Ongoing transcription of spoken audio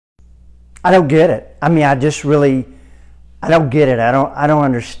I don't get it. I mean, I don't get it. I don't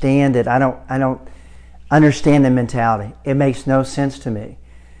understand it. I don't understand the mentality. It makes no sense to me.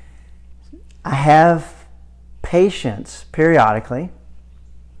 I have patients periodically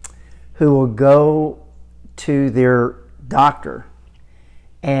who will go to their doctor,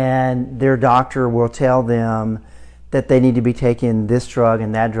 and their doctor will tell them that they need to be taking this drug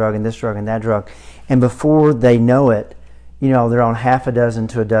and that drug and this drug and that drug. And before they know it, they're on half a dozen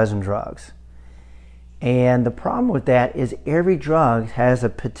to a dozen drugs. And the problem with that is every drug has a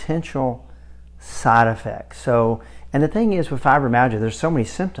potential side effect. So, and the thing is with fibromyalgia, there's so many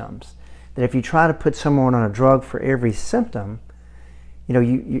symptoms that if you try to put someone on a drug for every symptom,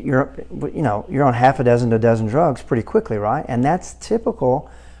 you're on half a dozen to a dozen drugs pretty quickly, right? And that's typical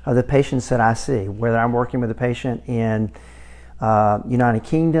of the patients that I see. Whether I'm working with a patient in United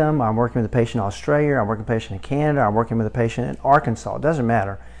Kingdom, I'm working with a patient in Australia, I'm working with a patient in Canada, I'm working with a patient in Arkansas, it doesn't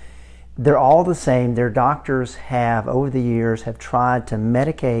matter. They're all the same. Their doctors have, over the years, have tried to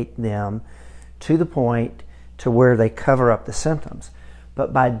medicate them to the point to where they cover up the symptoms.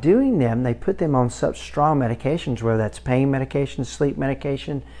 But by doing them, they put them on such strong medications, whether that's pain medication, sleep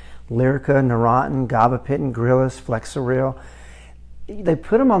medication, Lyrica, Neurontin, Gabapentin, Grillis, Flexeril. They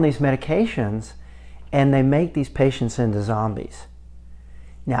put them on these medications and they make these patients into zombies.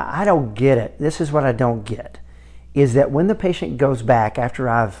 Now, I don't get it. This is what I don't get, is that when the patient goes back after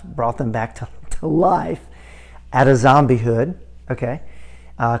I've brought them back to life out of zombiehood, okay,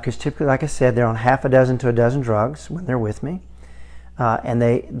 because typically, like I said, they're on half a dozen to a dozen drugs when they're with me. And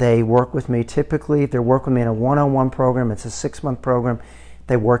they work with me. Typically, if they work with me in a one-on-one program, it's a 6-month program.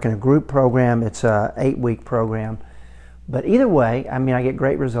 They work in a group program, it's a 8-week program. But either way, I mean, I get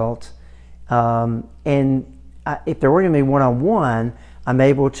great results. If they're working with me one-on-one, I'm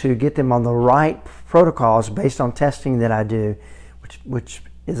able to get them on the right protocols based on testing that I do, which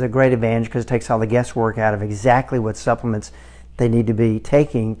is a great advantage because it takes all the guesswork out of exactly what supplements they need to be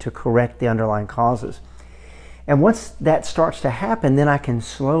taking to correct the underlying causes. And once that starts to happen, then I can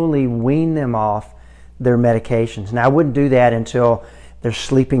slowly wean them off their medications. Now, I wouldn't do that until they're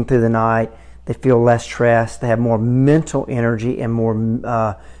sleeping through the night, they feel less stressed, they have more mental energy and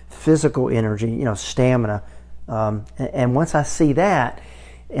more physical energy, stamina. And once I see that,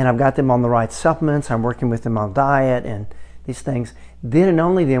 and I've got them on the right supplements, I'm working with them on diet and these things, then and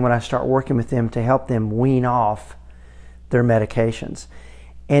only then when I start working with them to help them wean off their medications.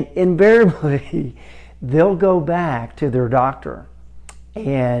 And invariably, they'll go back to their doctor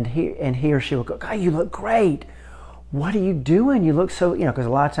and he or she will go, God, you look great. What are you doing? You look so, because a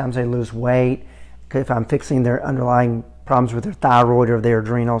lot of times they lose weight if I'm fixing their underlying problems with their thyroid or their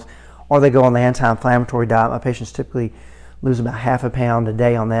adrenals, or they go on the anti-inflammatory diet. My patients typically lose about half a pound a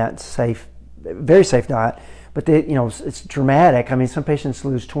day on that safe, very safe diet. But it's dramatic. I mean, some patients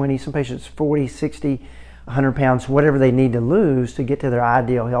lose 20, some patients 40, 60, 100 pounds, whatever they need to lose to get to their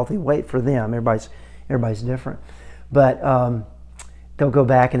ideal healthy weight for them. Everybody's different. But they'll go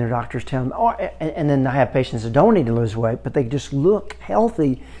back and their doctors tell them, and then I have patients that don't need to lose weight, but they just look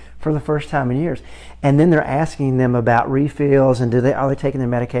healthy for the first time in years. And then they're asking them about refills and are they taking their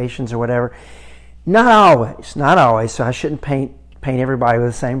medications or whatever. Not always. So I shouldn't paint everybody with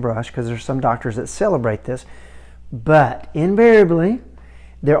the same brush because there's some doctors that celebrate this. But invariably,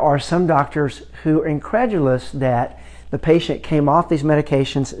 there are some doctors who are incredulous that the patient came off these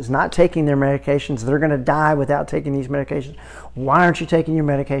medications, is not taking their medications, they're going to die without taking these medications. Why aren't you taking your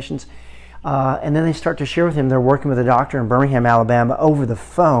medications? And then they start to share with him they're working with a doctor in Birmingham, Alabama, over the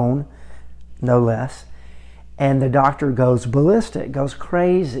phone, no less. And the doctor goes ballistic, goes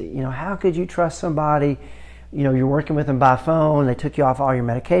crazy. How could you trust somebody? You're working with them by phone, they took you off all your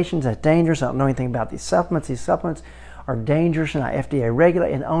medications, that's dangerous, I don't know anything about these supplements are dangerous and not FDA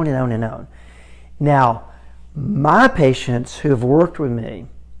regulated, and on and on and on. Now, my patients who have worked with me,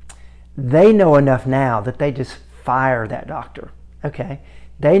 they know enough now that they just fire that doctor, okay?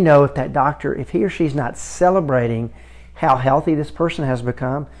 They know if that doctor, if he or she's not celebrating how healthy this person has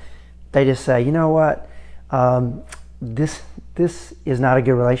become, they just say, you know what, this is not a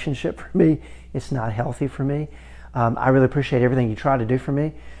good relationship for me, it's not healthy for me. I really appreciate everything you try to do for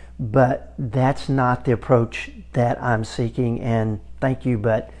me, but that's not the approach that I'm seeking, and thank you,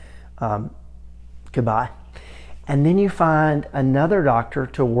 but goodbye. And then you find another doctor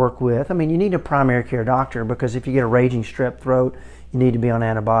to work with. I mean, you need a primary care doctor because if you get a raging strep throat, you need to be on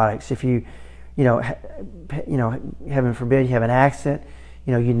antibiotics. If you heaven forbid, you have an accident,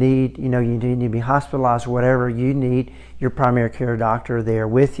 you need to be hospitalized or whatever, you need your primary care doctor there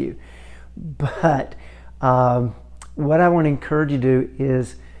with you. But what I want to encourage you to do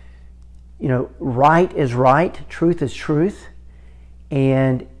is, right is right, truth is truth,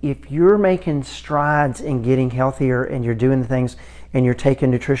 And if you're making strides in getting healthier and you're doing the things and you're taking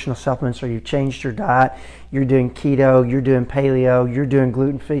nutritional supplements or you've changed your diet, you're doing keto, you're doing paleo, you're doing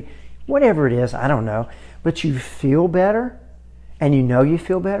gluten-free, whatever it is, I don't know, but you feel better and you know you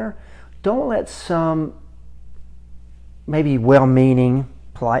feel better, don't let some maybe well-meaning,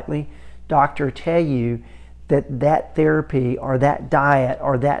 politely, doctor tell you that that therapy or that diet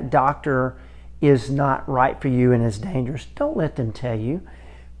or that doctor is not right for you and is dangerous. Don't let them tell you.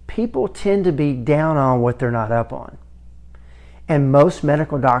 People tend to be down on what they're not up on. And most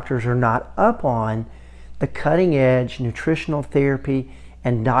medical doctors are not up on the cutting edge nutritional therapy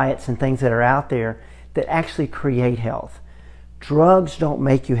and diets and things that are out there that actually create health. Drugs don't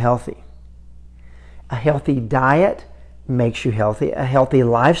make you healthy. A healthy diet makes you healthy. A healthy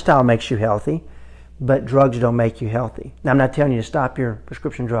lifestyle makes you healthy. But drugs don't make you healthy. Now, I'm not telling you to stop your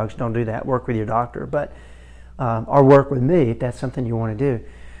prescription drugs. Don't do that. Work with your doctor, but or work with me if that's something you want to do.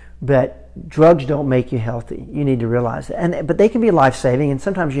 But drugs don't make you healthy. You need to realize that. But they can be life-saving, and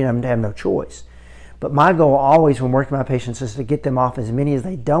sometimes you have no choice. But my goal always when working with my patients is to get them off as many as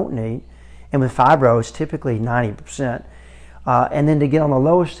they don't need. And with fibro, it's typically 90%. And then to get on the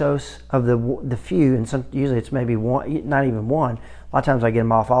lowest dose of the few, and usually it's maybe one, not even one. A lot of times I get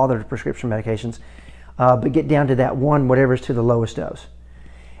them off all their prescription medications. But get down to that one, whatever is to the lowest dose,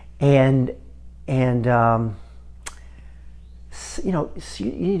 and you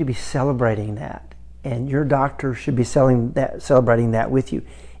need to be celebrating that, and your doctor should be celebrating that with you.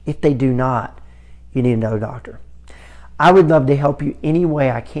 If they do not, you need another doctor. I would love to help you any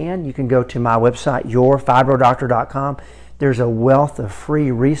way I can. You can go to my website, YourFibroDoctor.com. There's a wealth of free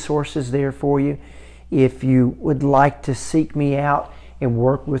resources there for you. If you would like to seek me out and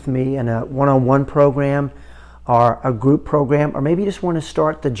work with me in a one-on-one program or a group program, or maybe you just want to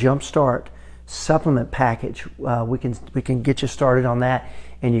start the Jumpstart supplement package, we can get you started on that,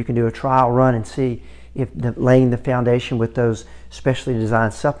 and you can do a trial run and see if laying the foundation with those specially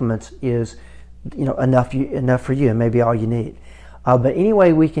designed supplements is enough for you and maybe all you need. But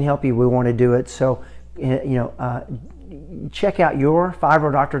anyway, we can help you. We want to do it. So check out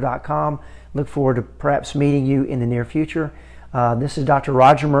YourFibroDoctor.com. Look forward to perhaps meeting you in the near future. This is Dr.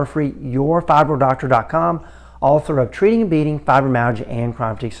 Rodger Murphree, YourFibroDoctor.com, author of Treating and Beating Fibromyalgia and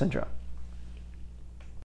Chronic Fatigue Syndrome.